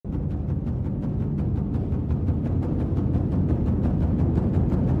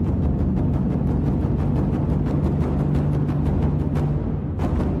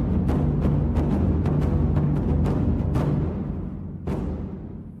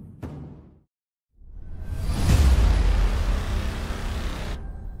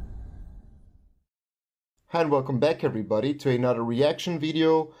Hi and welcome back everybody to another reaction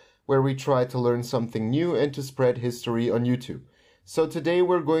video where we try to learn something new and to spread history on YouTube. So today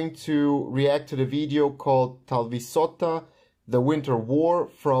we're going to react to the video called Talvisota, the Winter War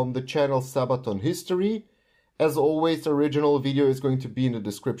from the channel Sabaton History. As always, the original video is going to be in the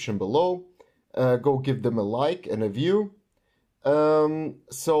description below. Go give them a like and a view.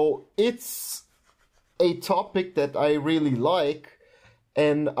 So it's a topic that I really like,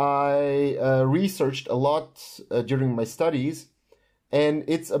 and I researched a lot during my studies, and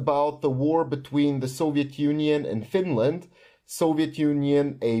it's about the war between the Soviet Union and Finland. Soviet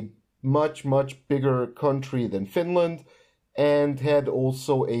Union, a much bigger country than Finland, and had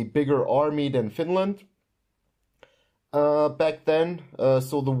also a bigger army than Finland back then.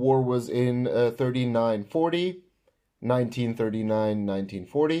 So the war was in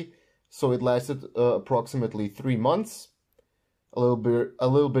 1939-1940. So it lasted approximately 3 months. A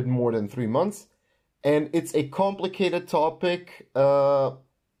little bit more than 3 months, and it's a complicated topic,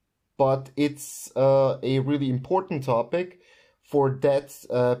 but it's a really important topic for that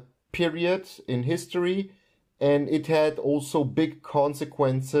period in history, and it had also big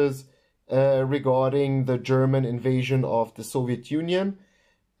consequences regarding the German invasion of the Soviet Union.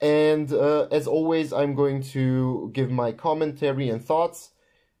 And as always, I'm going to give my commentary and thoughts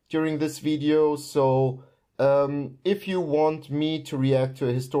during this video. So if you want me to react to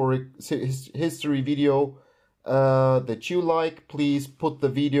a history video that you like, please put the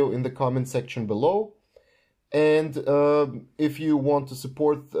video in the comment section below. And if you want to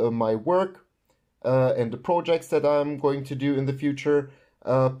support my work and the projects that I'm going to do in the future,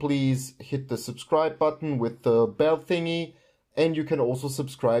 please hit the subscribe button with the bell thingy. And you can also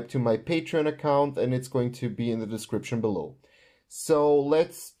subscribe to my Patreon account, and it's going to be in the description below. So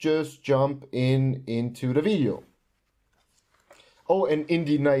let's just jump into the video. Oh, and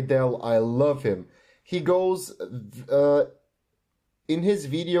Indy Neidell, I love him. He goes, in his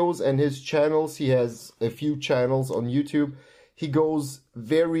videos and his channels, he has a few channels on YouTube, he goes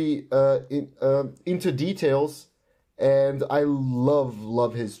very into details, and I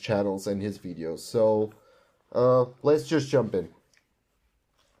love his channels and his videos. So let's just jump in.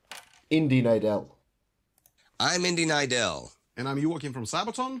 Indy Neidell. I'm Indy Neidell. And I'm Joachim from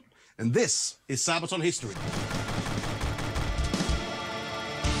Sabaton, and this is Sabaton History.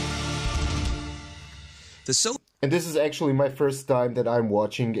 And this is actually my first time that I'm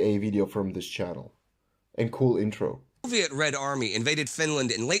watching a video from this channel. And cool intro. The Soviet Red Army invaded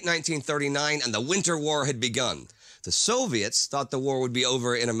Finland in late 1939, and the Winter War had begun. The Soviets thought the war would be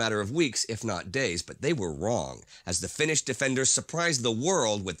over in a matter of weeks, if not days, but they were wrong, as the Finnish defenders surprised the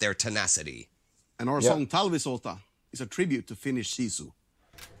world with their tenacity. And our song Talvisota is a tribute to Finnish Sisu.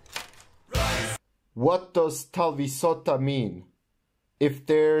 What does Talvisota mean? If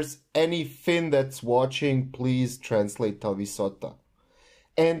there's any Finn that's watching, please translate Talvisota.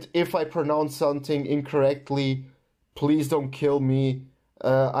 And if I pronounce something incorrectly, please don't kill me.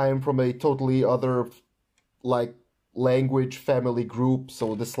 I am from a totally other language family group,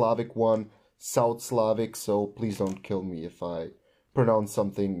 so the Slavic one, South Slavic, so please don't kill me if I pronounce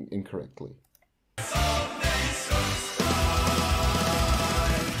something incorrectly.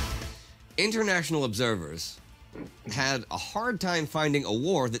 International observers had a hard time finding a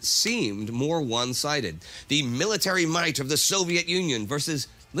war that seemed more one-sided. The military might of the Soviet Union versus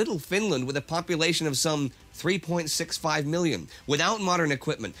little Finland with a population of some 3.65 million. Without modern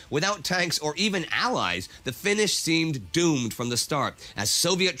equipment, without tanks or even allies, the Finnish seemed doomed from the start as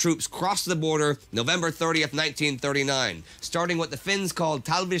Soviet troops crossed the border November 30th, 1939, starting what the Finns called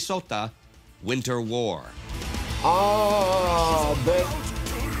Talvisota, Winter War.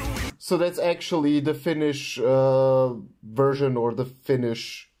 So that's actually the Finnish version, or the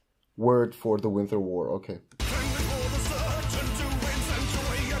Finnish word for the Winter War. Okay.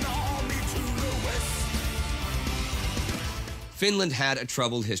 Finland had a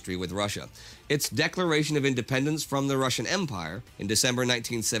troubled history with Russia. Its declaration of independence from the Russian Empire in December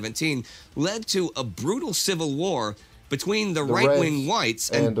 1917 led to a brutal civil war between the right-wing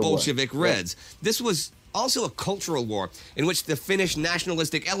whites and Bolshevik Reds. Yeah. This was also a cultural war in which the Finnish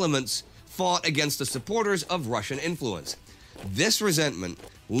nationalistic elements fought against the supporters of Russian influence. This resentment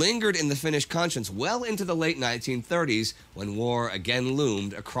lingered in the Finnish conscience well into the late 1930s, when war again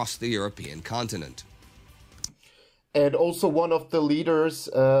loomed across the European continent. And also one of the leaders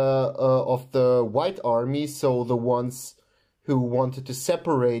of the White Army, so the ones who wanted to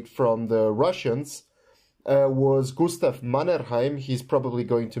separate from the Russians, was Gustav Mannerheim. He's probably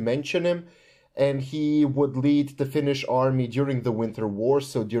going to mention him. And he would lead the Finnish army during the Winter War,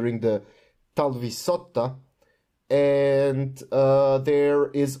 so during the Talvisota. And there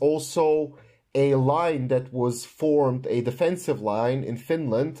is also a line that was formed, a defensive line in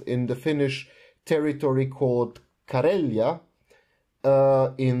Finland, in the Finnish territory called Karelia,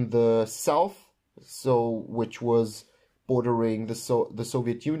 in the south, so which was bordering the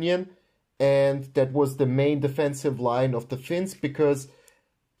Soviet Union, and that was the main defensive line of the Finns, because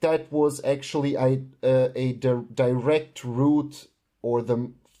that was actually a direct route, or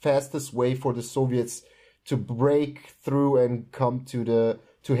the fastest way for the Soviets to break through and come to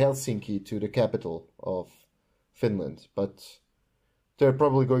Helsinki, to the capital of Finland. But they're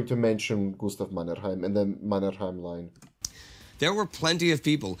probably going to mention Gustav Mannerheim and the Mannerheim line. There were plenty of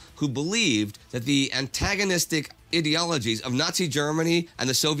people who believed that the antagonistic ideologies of Nazi Germany and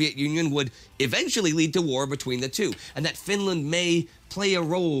the Soviet Union would eventually lead to war between the two, and that Finland may play a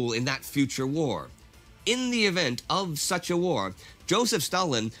role in that future war. In the event of such a war, Joseph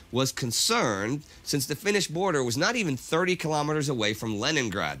Stalin was concerned, since the Finnish border was not even 30 kilometers away from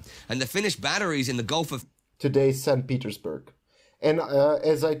Leningrad, and the Finnish batteries in the Gulf of today's St. Petersburg. And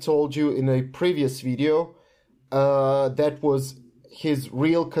as I told you in a previous video, that was his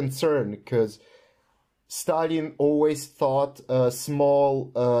real concern, because Stalin always thought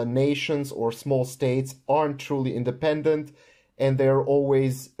small nations or small states aren't truly independent, and they're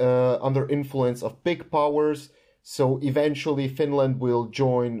always under influence of big powers. So eventually Finland will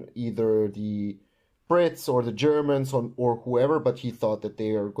join either the Brits or the Germans or whoever, but he thought that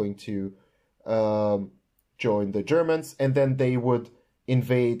they are going to join the Germans, and then they would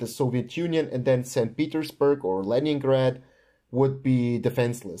invade the Soviet Union, and then St. Petersburg or Leningrad would be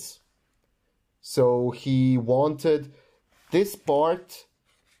defenseless. So he wanted this part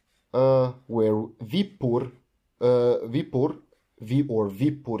where Viipuri,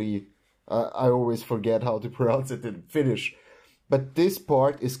 I always forget how to pronounce it in Finnish, but this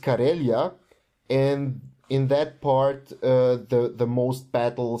part is Karelia, and in that part the most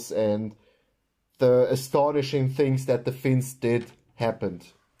battles and the astonishing things that the Finns did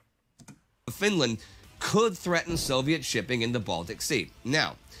happened. Finland could threaten Soviet shipping in the Baltic Sea.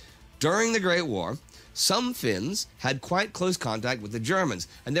 Now, during the Great War, some Finns had quite close contact with the Germans,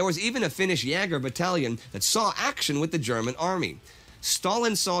 and there was even a Finnish Jaeger battalion that saw action with the German army.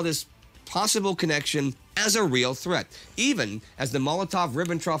 Stalin saw this possible connection as a real threat, even as the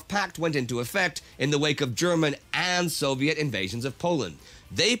Molotov-Ribbentrop Pact went into effect in the wake of German and Soviet invasions of Poland.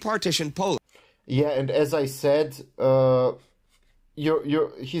 They partitioned Poland. Yeah, and as I said,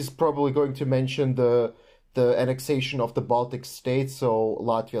 he's probably going to mention the annexation of the Baltic states, so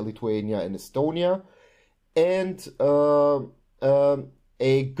Latvia, Lithuania, and Estonia. And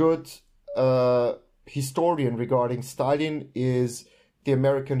a good historian regarding Stalin is the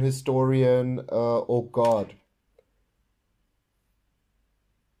American historian, I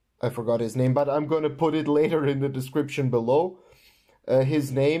forgot his name, but I'm going to put it later in the description below,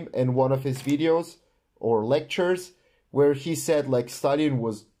 his name and one of his videos or lectures, where he said like Stalin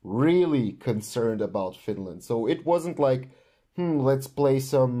was really concerned about Finland. So it wasn't like, let's play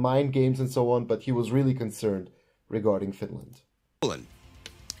some mind games and so on, but he was really concerned regarding Finland.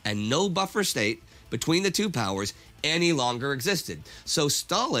 And no buffer state between the two powers any longer existed. So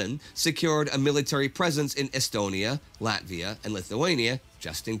Stalin secured a military presence in Estonia, Latvia, and Lithuania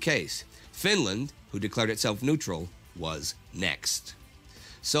just in case. Finland, who declared itself neutral, was next.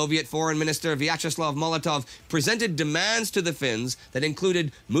 Soviet Foreign Minister Vyacheslav Molotov presented demands to the Finns that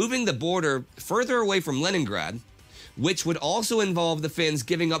included moving the border further away from Leningrad, which would also involve the Finns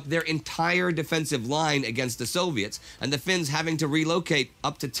giving up their entire defensive line against the Soviets, and the Finns having to relocate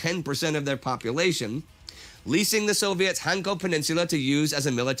up to 10% of their population, leasing the Soviets Hanko Peninsula to use as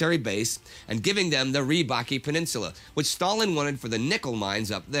a military base, and giving them the Rybaki Peninsula, which Stalin wanted for the nickel mines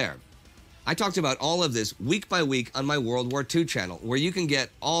up there. I talked about all of this week by week on my World War II channel, where you can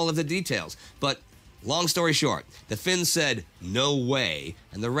get all of the details. But long story short, the Finns said, no way,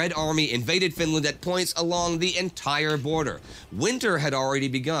 and the Red Army invaded Finland at points along the entire border. Winter had already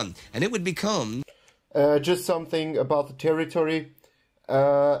begun, and it would become... just something about the territory.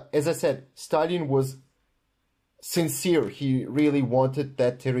 As I said, Stalin was sincere. He really wanted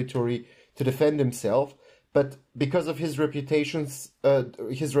that territory to defend himself. But because of his reputation,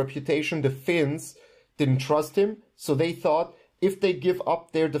 the Finns didn't trust him. So they thought if they give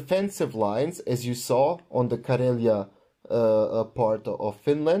up their defensive lines, as you saw on the Karelia part of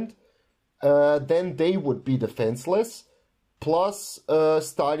Finland, then they would be defenseless. Plus,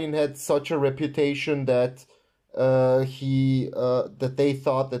 Stalin had such a reputation that that they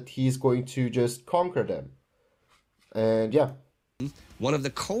thought that he's going to just conquer them. And yeah. One of the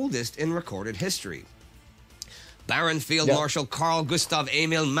coldest in recorded history. Baron Field Marshal Carl Gustav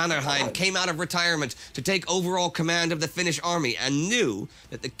Emil Mannerheim came out of retirement to take overall command of the Finnish army and knew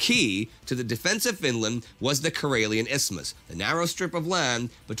that the key to the defense of Finland was the Karelian Isthmus, the narrow strip of land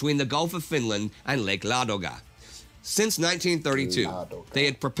between the Gulf of Finland and Lake Ladoga. Since 1932, they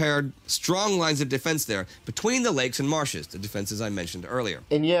had prepared strong lines of defense there between the lakes and marshes, the defenses I mentioned earlier.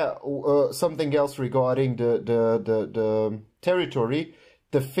 And something else regarding the territory,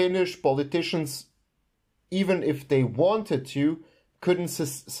 the Finnish politicians, even if they wanted to, couldn't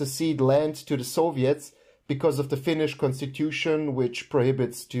secede land to the Soviets because of the Finnish constitution, which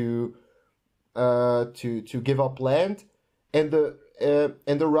prohibits to give up land, and the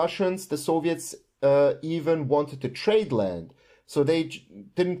Russians, the Soviets, even wanted to trade land. So they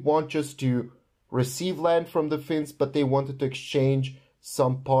didn't want just to receive land from the Finns, but they wanted to exchange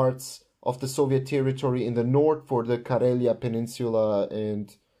some parts of the Soviet territory in the north for the Karelia Peninsula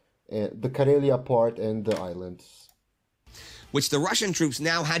and the Karelia part and the islands, which the Russian troops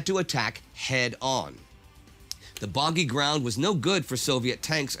now had to attack head on. The boggy ground was no good for Soviet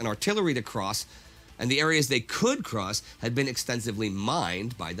tanks and artillery to cross, and the areas they could cross had been extensively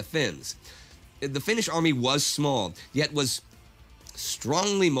mined by the Finns. The Finnish army was small, yet was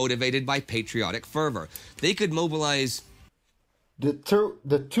strongly motivated by patriotic fervor. They could mobilize... The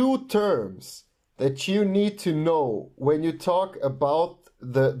two terms that you need to know when you talk about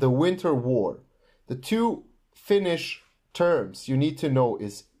the Winter War, the two Finnish terms you need to know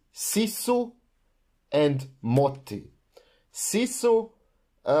is sisu and motti. Sisu,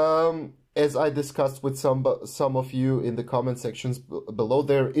 as I discussed with some of you in the comment sections below,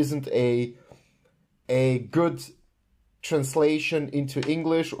 there isn't a good translation into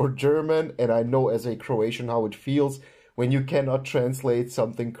English or German, and I know as a Croatian how it feels when you cannot translate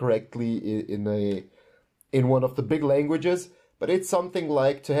something correctly in one of the big languages. But it's something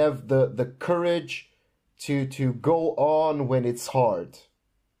like to have the courage to go on when it's hard,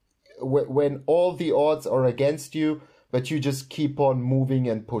 when all the odds are against you, but you just keep on moving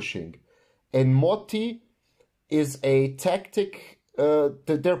and pushing. And motti is a tactic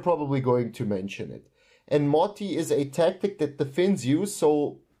that they're probably going to mention it. And motti is a tactic that the Finns use,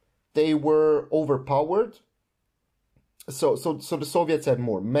 so they were overpowered. So the Soviets had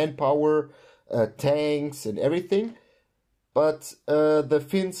more manpower, tanks, and everything. But the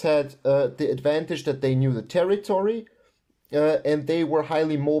Finns had the advantage that they knew the territory, and they were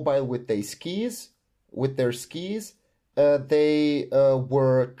highly mobile with their skis. They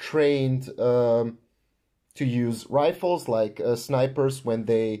were trained to use rifles like snipers when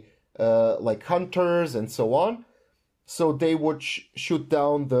they like hunters and so on. So they would shoot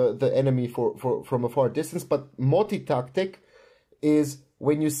down the enemy from a far distance. But motti tactic is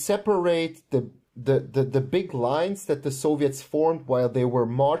when you separate the big lines that the Soviets formed while they were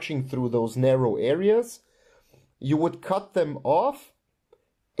marching through those narrow areas, you would cut them off,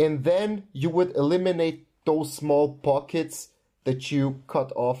 and then you would eliminate those small pockets that you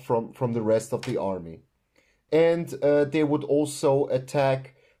cut off from the rest of the army. And they would also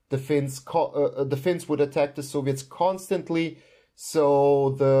attack the Finns. The Finns would attack the Soviets constantly,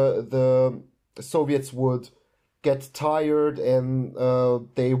 so the Soviets would get tired and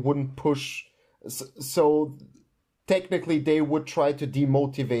they wouldn't push. So technically, they would try to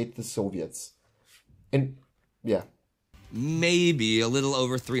demotivate the Soviets. And yeah. Maybe a little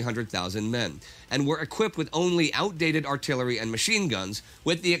over 300,000 men, and were equipped with only outdated artillery and machine guns,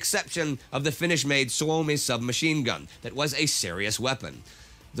 with the exception of the Finnish-made Suomi submachine gun that was a serious weapon.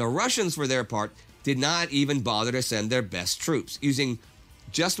 The Russians, for their part, did not even bother to send their best troops, using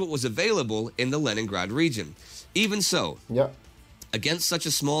just what was available in the Leningrad region. Even so, against such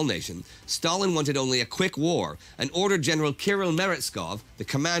a small nation, Stalin wanted only a quick war and ordered General Kirill Meretskov, the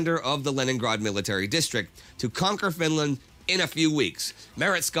commander of the Leningrad military district, to conquer Finland in a few weeks.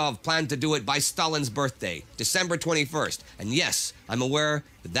 Meretskov planned to do it by Stalin's birthday, December 21st. And yes, I'm aware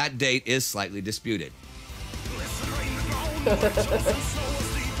that that date is slightly disputed.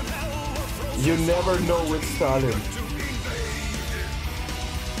 You never know with Stalin.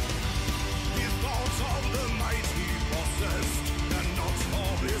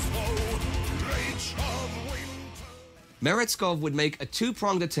 Meretskov would make a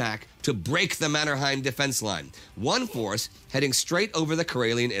two-pronged attack to break the Mannerheim defense line. One force heading straight over the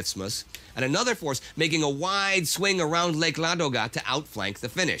Karelian Isthmus, and another force making a wide swing around Lake Ladoga to outflank the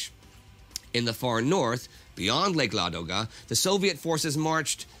Finnish. In the far north, beyond Lake Ladoga, the Soviet forces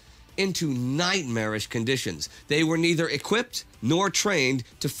marched into nightmarish conditions. They were neither equipped nor trained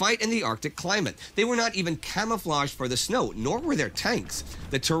to fight in the Arctic climate. They were not even camouflaged for the snow, nor were their tanks.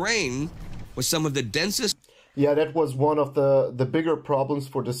 The terrain was some of the densest... Yeah, that was one of the bigger problems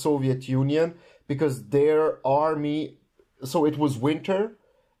for the Soviet Union, because their army, so it was winter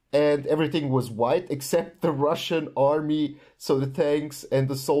and everything was white except the Russian army, so the tanks and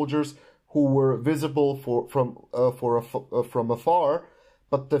the soldiers who were visible from afar,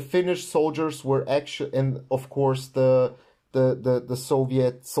 but the Finnish soldiers were actually, and of course the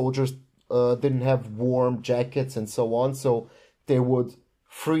Soviet soldiers didn't have warm jackets and so on, so they would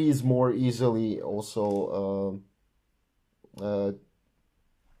freeze more easily also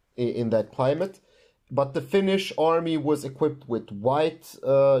in that climate. But the Finnish army was equipped with white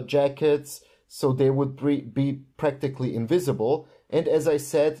jackets, so they would be practically invisible. And as I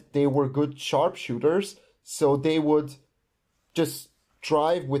said, they were good sharpshooters, so they would just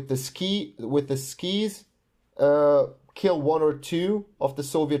drive with the skis, kill one or two of the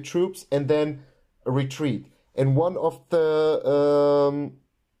Soviet troops, and then retreat. And one of the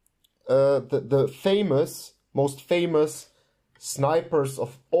most famous snipers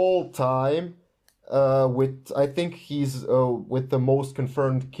of all time, I think he's with the most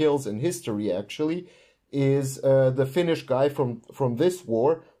confirmed kills in history actually, is the Finnish guy from this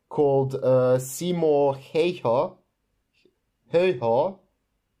war called Simo Heiha.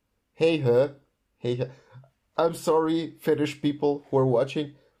 I'm sorry, Finnish people who are watching,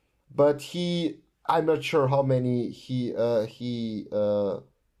 but I'm not sure how many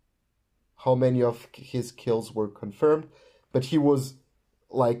of his kills were confirmed, but he was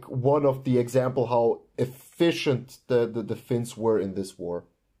like one of the example how efficient the Finns were in this war.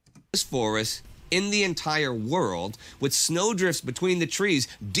 Forests in the entire world, with snowdrifts between the trees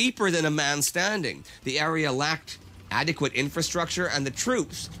deeper than a man standing. The area lacked adequate infrastructure, and the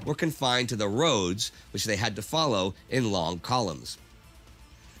troops were confined to the roads, which they had to follow in long columns.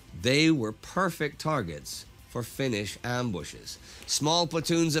 They were perfect targets for Finnish ambushes. Small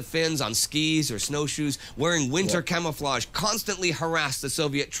platoons of Finns on skis or snowshoes wearing winter camouflage constantly harassed the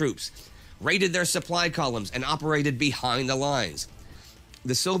Soviet troops, raided their supply columns, and operated behind the lines.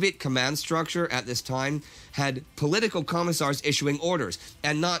 The Soviet command structure at this time had political commissars issuing orders,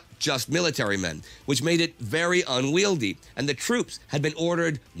 and not just military men, which made it very unwieldy, and the troops had been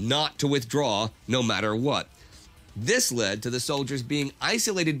ordered not to withdraw no matter what. This led to the soldiers being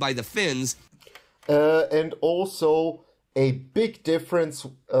isolated by the Finns. And also a big difference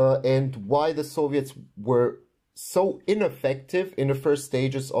and why the Soviets were so ineffective in the first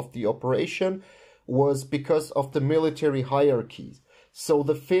stages of the operation was because of the military hierarchies. So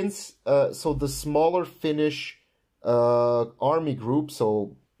the Finns, so the smaller Finnish army groups,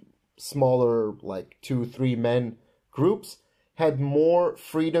 so smaller like 2-3 men groups, had more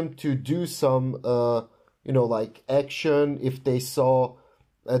freedom to do some, like action if they saw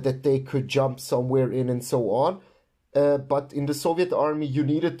that they could jump somewhere in and so on. But in the Soviet army, you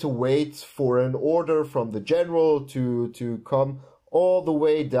needed to wait for an order from the general to come all the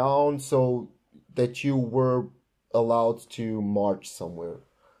way down so that you were allowed to march somewhere.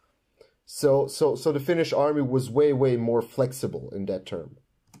 So the Finnish army was way more flexible in that term.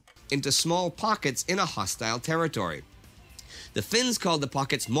 Into small pockets in a hostile territory. The Finns called the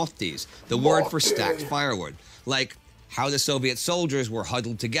pockets mohtis, the word for stacked firewood, like how the Soviet soldiers were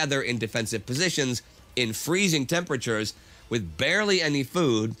huddled together in defensive positions in freezing temperatures with barely any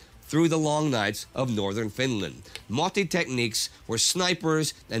food through the long nights of northern Finland. Mohti techniques were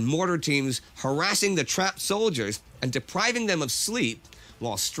snipers and mortar teams harassing the trapped soldiers and depriving them of sleep,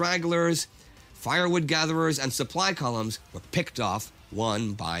 while stragglers, firewood gatherers, and supply columns were picked off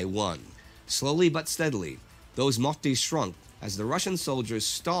one by one. Slowly but steadily, those mohtis shrunk as the Russian soldiers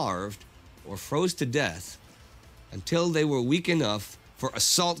starved or froze to death until they were weak enough for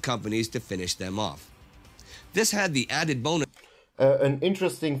assault companies to finish them off. This had the added bonus. An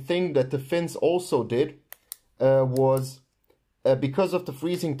interesting thing that the Finns also did was, because of the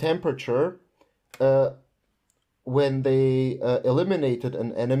freezing temperature, when they eliminated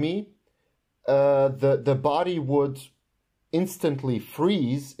an enemy, the body would instantly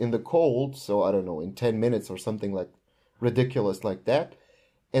freeze in the cold, so I don't know, in 10 minutes or something like ridiculous like that,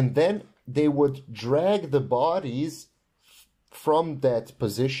 and then they would drag the bodies from that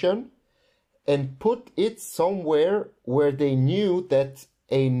position and put it somewhere where they knew that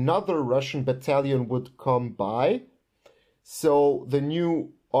another Russian battalion would come by. So the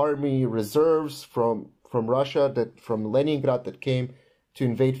new army reserves from Russia, from Leningrad that came to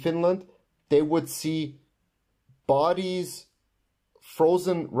invade Finland, they would see bodies,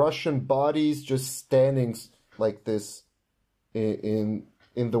 frozen Russian bodies, just standing like this in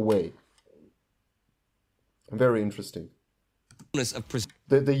the way. Very interesting. Of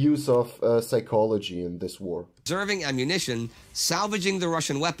the use of psychology in this war. Preserving ammunition, salvaging the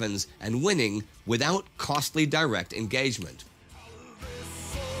Russian weapons, and winning without costly direct engagement.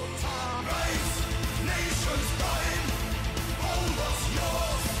 Talvisota.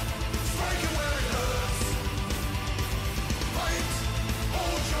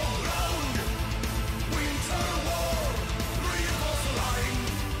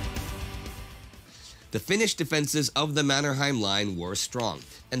 The Finnish defenses of the Mannerheim Line were strong,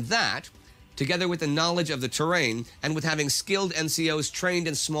 and that, together with the knowledge of the terrain and with having skilled NCOs trained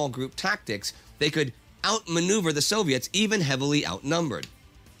in small group tactics, they could outmaneuver the Soviets, even heavily outnumbered.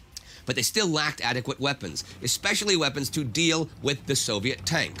 But they still lacked adequate weapons, especially weapons to deal with the Soviet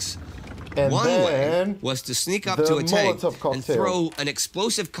tanks. And one way was to sneak up to a tank and throw an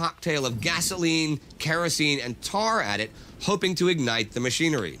explosive cocktail of gasoline, kerosene, and tar at it, hoping to ignite the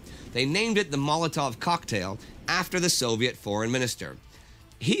machinery. They named it the Molotov cocktail after the Soviet foreign minister.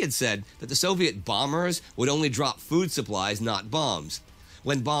 He had said that the Soviet bombers would only drop food supplies, not bombs.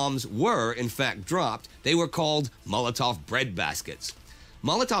 When bombs were, in fact, dropped, they were called Molotov bread baskets.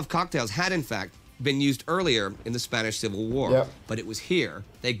 Molotov cocktails had, in fact, been used earlier in the Spanish Civil War, but it was here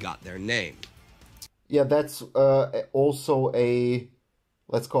they got their name. Yeah, that's also a,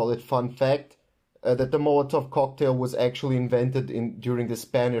 let's call it fun fact, that the Molotov cocktail was actually invented during the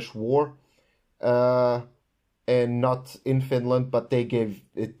Spanish War, and not in Finland, but they gave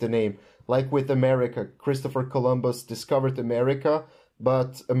it the name. Like with America, Christopher Columbus discovered America,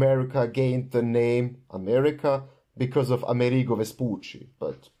 but America gained the name America because of Amerigo Vespucci.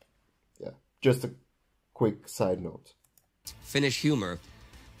 But yeah, just a quick side note. Finnish humor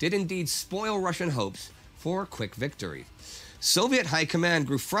did indeed spoil Russian hopes for a quick victory. Soviet high command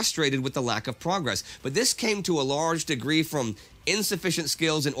grew frustrated with the lack of progress, but this came to a large degree from insufficient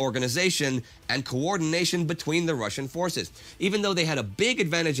skills in organization and coordination between the Russian forces. Even though they had a big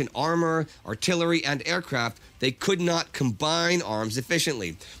advantage in armor, artillery, and aircraft, they could not combine arms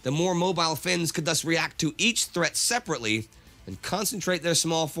efficiently. The more mobile Finns could thus react to each threat separately and concentrate their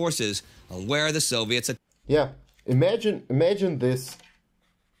small forces on where the Soviets Yeah, imagine this.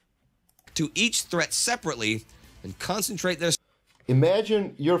 To each threat separately and concentrate their...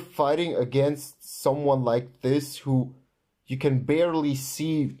 Imagine you're fighting against someone like this who you can barely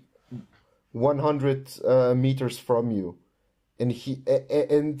see 100 meters from you,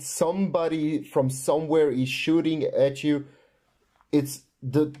 and somebody from somewhere is shooting at you.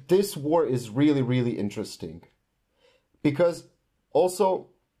 This war is really interesting, because also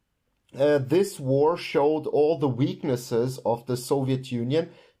this war showed all the weaknesses of the Soviet Union,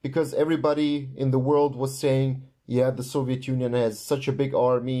 because everybody in the world was saying, yeah, the Soviet Union has such a big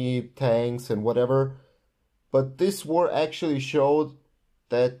army, tanks and whatever. But this war actually showed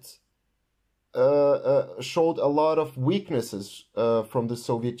that showed a lot of weaknesses from the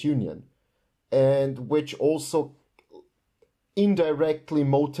Soviet Union, and which also indirectly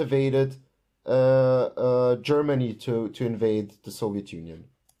motivated Germany to invade the Soviet Union.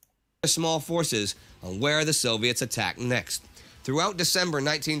 Small forces on where the Soviets attacked next. Throughout December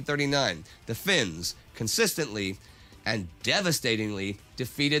 1939, the Finns consistently and devastatingly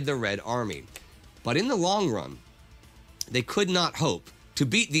defeated the Red Army. But in the long run, they could not hope to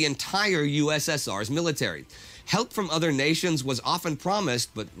beat the entire USSR's military. Help from other nations was often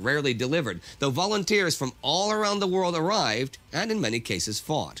promised but rarely delivered, though volunteers from all around the world arrived and in many cases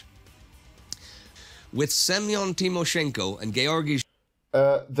fought. With Semyon Timoshenko and Georgy...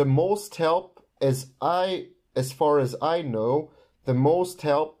 the most help, as far as I know, the most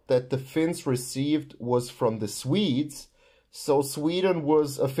help that the Finns received was from the Swedes. So Sweden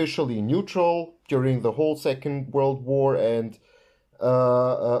was officially neutral during the whole Second World War, and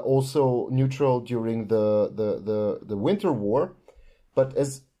also neutral during the Winter War. But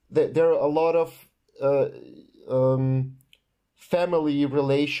as there are a lot of family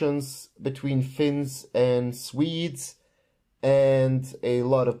relations between Finns and Swedes, and a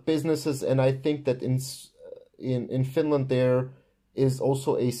lot of businesses, and I think that in Finland there is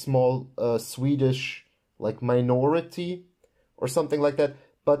also a small Swedish minority or something like that.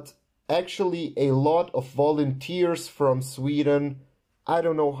 But actually a lot of volunteers from Sweden, I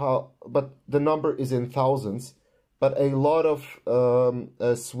don't know how, but the number is in thousands, but a lot of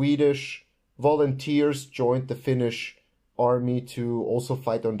Swedish volunteers joined the Finnish army to also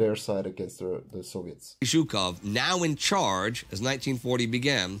fight on their side against the Soviets. Zhukov, now in charge as 1940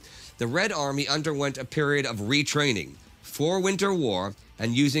 began, the Red Army underwent a period of retraining for Winter War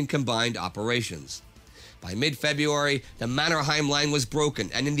and using combined operations. By mid-February, the Mannerheim Line was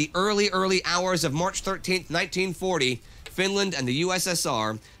broken, and in the early hours of March 13, 1940, Finland and the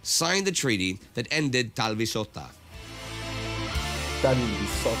USSR signed the treaty that ended Talvisota.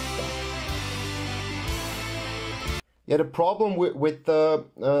 Talvisota. Yeah, the problem with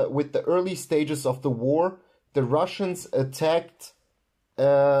the early stages of the war, the Russians attacked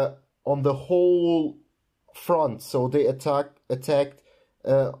on the whole front. So they attacked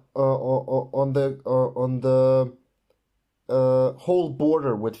on the whole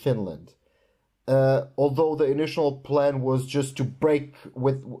border with Finland, although the initial plan was just to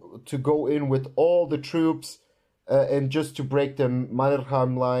go in with all the troops and just to break the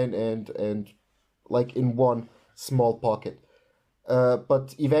Mannerheim line and like in one small pocket.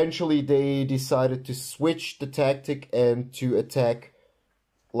 But eventually they decided to switch the tactic and to attack,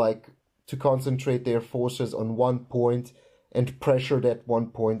 like to concentrate their forces on one point and pressure that one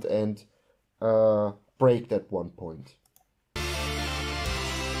point and break that one point.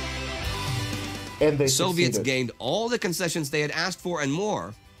 And they The Soviets succeeded. gained all the concessions they had asked for and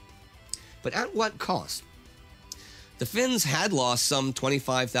more, but at what cost? The Finns had lost some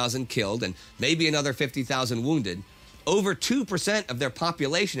 25,000 killed and maybe another 50,000 wounded, over 2% of their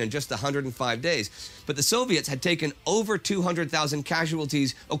population in just 105 days. But the Soviets had taken over 200,000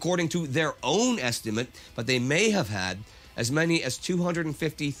 casualties according to their own estimate, but they may have had as many as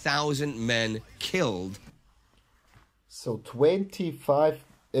 250,000 men killed. So 25,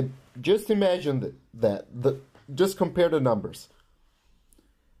 just imagine just compare the numbers.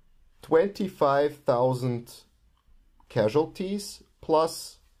 25,000 casualties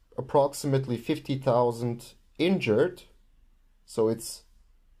plus approximately 50,000 injured, so it's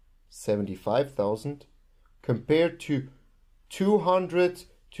 75,000, compared to 200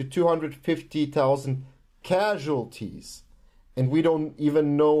 to 250,000 casualties, and we don't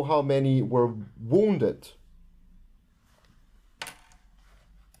even know how many were wounded.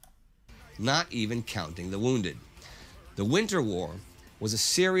 Not even counting the wounded. The Winter War was a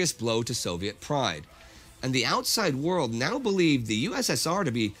serious blow to Soviet pride, and the outside world now believed the USSR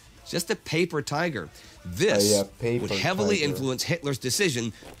to be just a paper tiger. This paper would heavily tiger. influence Hitler's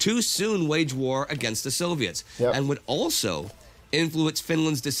decision to soon wage war against the Soviets, Yep. and would also influence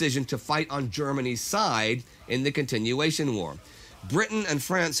Finland's decision to fight on Germany's side in the continuation war. Britain and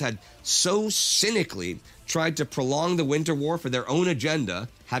France had so cynically tried to prolong the Winter War for their own agenda,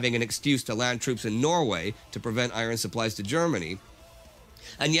 having an excuse to land troops in Norway to prevent iron supplies to Germany,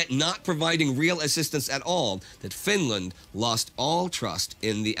 and yet not providing real assistance at all, that Finland lost all trust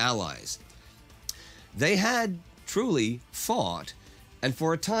in the Allies. They had truly fought, and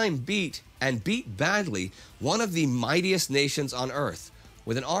for a time beat badly, one of the mightiest nations on earth,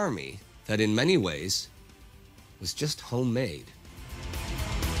 with an army that in many ways was just homemade.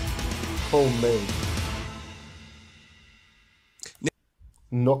 Homemade.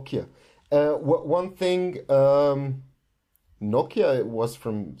 Nokia. One thing, Nokia was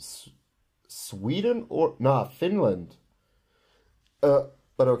from Sweden or Finland. But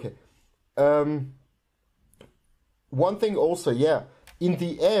okay. One thing also, yeah. In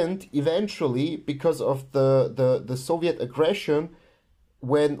the end, eventually, because of the Soviet aggression,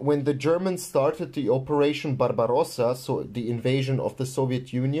 when the Germans started the Operation Barbarossa, so the invasion of the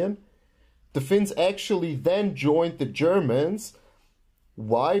Soviet Union, the Finns actually then joined the Germans.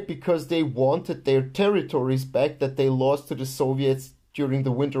 Why? Because they wanted their territories back that they lost to the Soviets during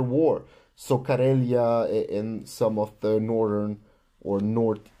the Winter War. So Karelia and some of the northern or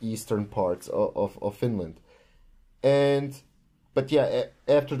northeastern parts of Finland. But yeah,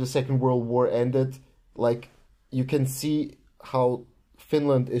 after the Second World War ended, like, you can see how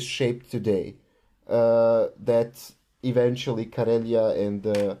Finland is shaped today. That eventually Karelia and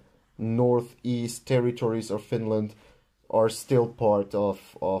the northeast territories of Finland are still part of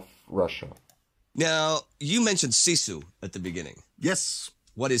Russia. Now, you mentioned sisu at the beginning. Yes.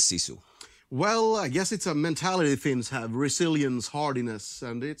 What is sisu? Well, I guess it's a mentality Finns have, resilience, hardiness,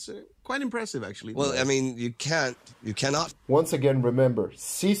 and it's quite impressive, actually. Well, I mean, you cannot Once again, remember,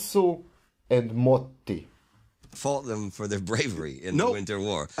 sisu and motti. fault them for their bravery in No, the Winter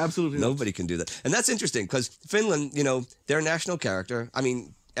War. absolutely not. Nobody can do that. And that's interesting because Finland, their national character, I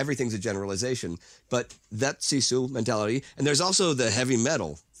mean, everything's a generalization, but that sisu mentality, and there's also the heavy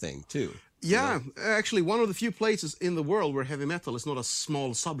metal thing too. Yeah, actually, one of the few places in the world where heavy metal is not a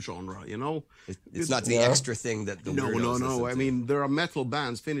small subgenre, you know? It's not the extra thing that the weirdos No. listen I to. mean, there are metal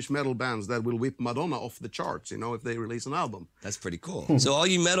bands, Finnish metal bands, that will whip Madonna off the charts, if they release an album. That's pretty cool. So all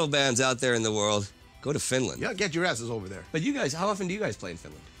you metal bands out there in the world, go to Finland. Yeah, get your asses over there. But you guys, how often do you guys play in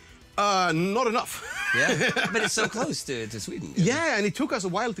Finland? Not enough. Yeah, but it's so close to Sweden. Yeah, and it took us a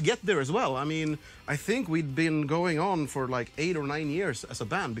while to get there as well. I mean, I think we'd been going on for like 8 or 9 years as a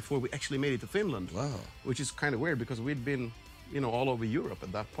band before we actually made it to Finland. Wow. Which is kind of weird because we'd been, all over Europe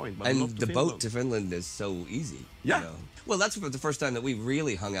at that point. But And not to the Finland. boat to Finland is so easy. Yeah. Well, that's the first time that we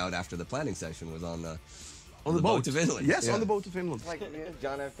really hung out after the planning session was on the boat to Finland. Yes, Yeah. on the boat to Finland. Like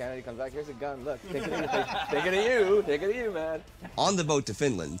John F. Kennedy comes back, here's a gun, look, take it of you, man. On the boat to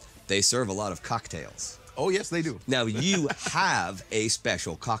Finland, they serve a lot of cocktails. Oh, yes, they do. Now, you have a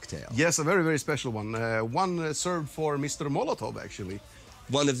special cocktail. Yes, a very, very special one. One served for Mr. Molotov, actually.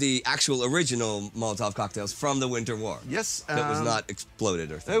 one of the actual original Molotov cocktails from the Winter War. Yes. That was not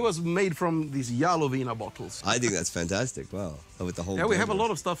exploded or something. It was made from these Jalovina bottles. I think that's fantastic. Wow. With the whole Yeah, we have a blender.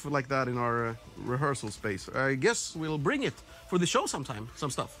 lot of stuff like that in our rehearsal space. I guess we'll bring it for the show sometime, some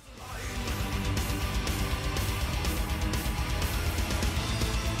stuff.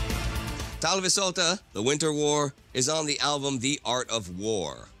 Talvisota, The Winter War, is on the album The Art of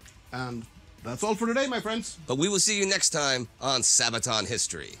War. And that's all for today, my friends. But we will see you next time on Sabaton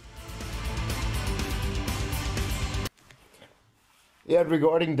History. Yeah,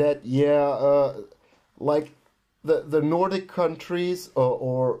 regarding that, like the Nordic countries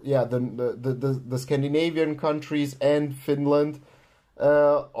the Scandinavian countries and Finland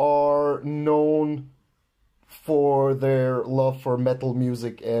are known for their love for metal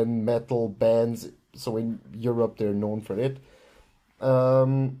music and metal bands. So in Europe, they're known for it.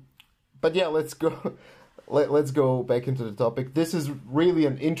 But yeah, let's go. Let's go back into the topic. This is really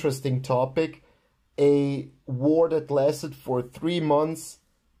an interesting topic. A war that lasted for 3 months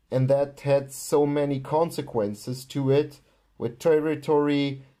and that had so many consequences to it, with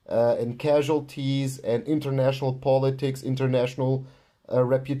territory and casualties and international politics, international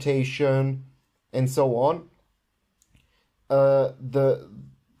reputation, and so on.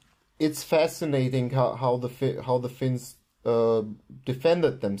 It's fascinating how the Finns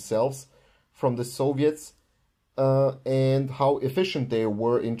defended themselves from the Soviets and how efficient they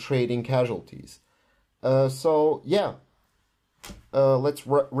were in trading casualties. So yeah, let's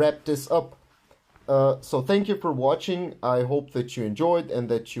wrap this up. So thank you for watching. I hope that you enjoyed and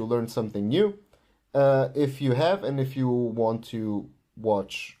that you learned something new. If you have, and if you want to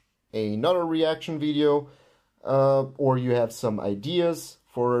watch another reaction video, or you have some ideas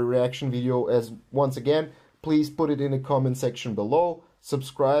for a reaction video, as once again, please put it in the comment section below.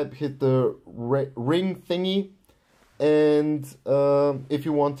 Subscribe, hit the ring thingy. And if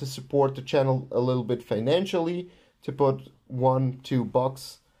you want to support the channel a little bit financially, to put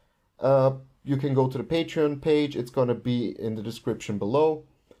 $1-2, you can go to the Patreon page. It's gonna be in the description below.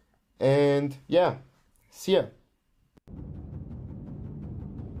 And yeah, see ya.